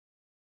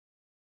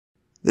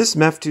This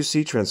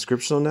MEF2C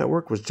transcriptional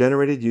network was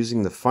generated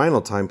using the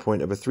final time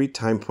point of a 3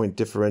 time point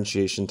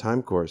differentiation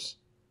time course.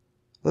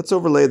 Let's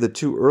overlay the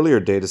 2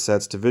 earlier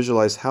datasets to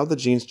visualize how the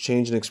genes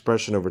change in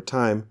expression over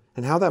time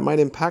and how that might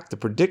impact the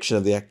prediction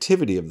of the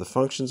activity of the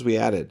functions we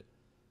added.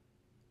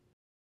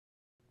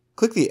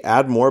 Click the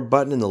Add More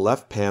button in the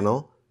left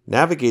panel,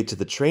 navigate to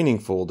the Training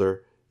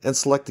folder, and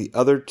select the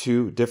other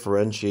 2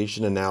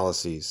 differentiation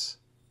analyses.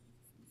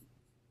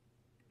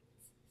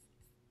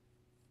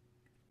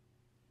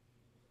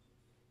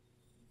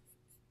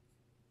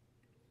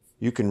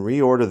 You can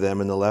reorder them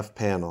in the left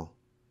panel.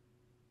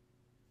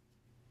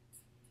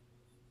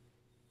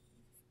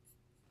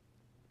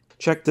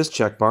 Check this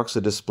checkbox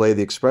to display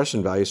the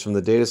expression values from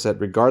the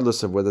dataset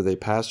regardless of whether they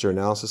pass your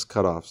analysis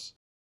cutoffs.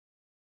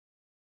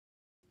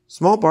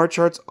 Small bar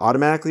charts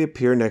automatically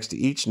appear next to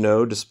each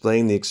node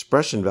displaying the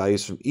expression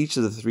values from each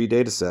of the 3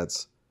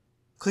 datasets.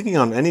 Clicking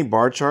on any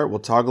bar chart will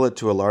toggle it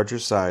to a larger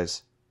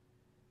size.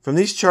 From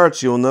these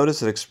charts you will notice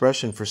that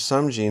expression for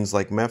some genes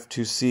like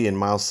MEF2C and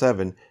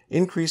MYL7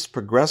 increased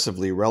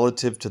progressively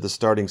relative to the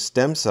starting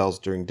stem cells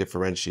during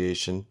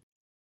differentiation,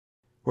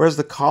 whereas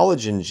the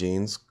collagen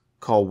genes,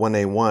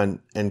 COL1A1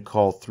 and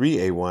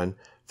COL3A1,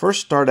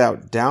 first start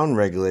out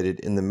downregulated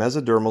in the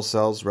mesodermal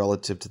cells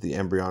relative to the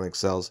embryonic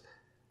cells,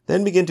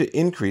 then begin to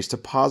increase to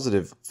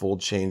positive fold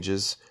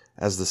changes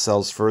as the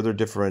cells further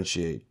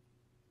differentiate.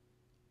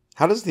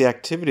 How does the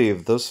activity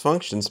of those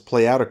functions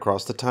play out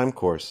across the time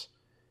course?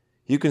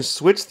 You can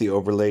switch the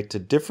overlay to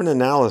different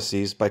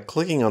analyses by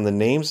clicking on the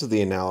names of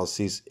the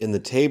analyses in the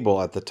table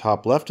at the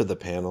top left of the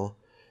panel,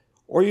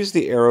 or use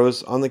the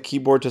arrows on the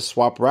keyboard to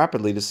swap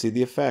rapidly to see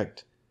the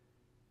effect.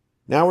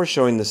 Now we're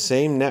showing the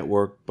same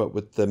network but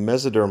with the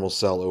mesodermal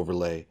cell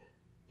overlay,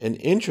 and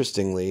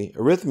interestingly,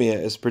 arrhythmia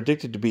is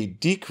predicted to be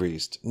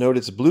decreased. Note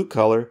its blue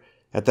color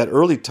at that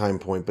early time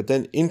point but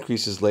then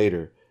increases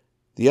later.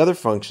 The other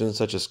functions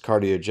such as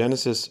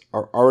cardiogenesis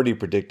are already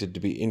predicted to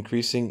be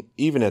increasing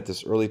even at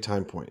this early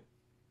time point.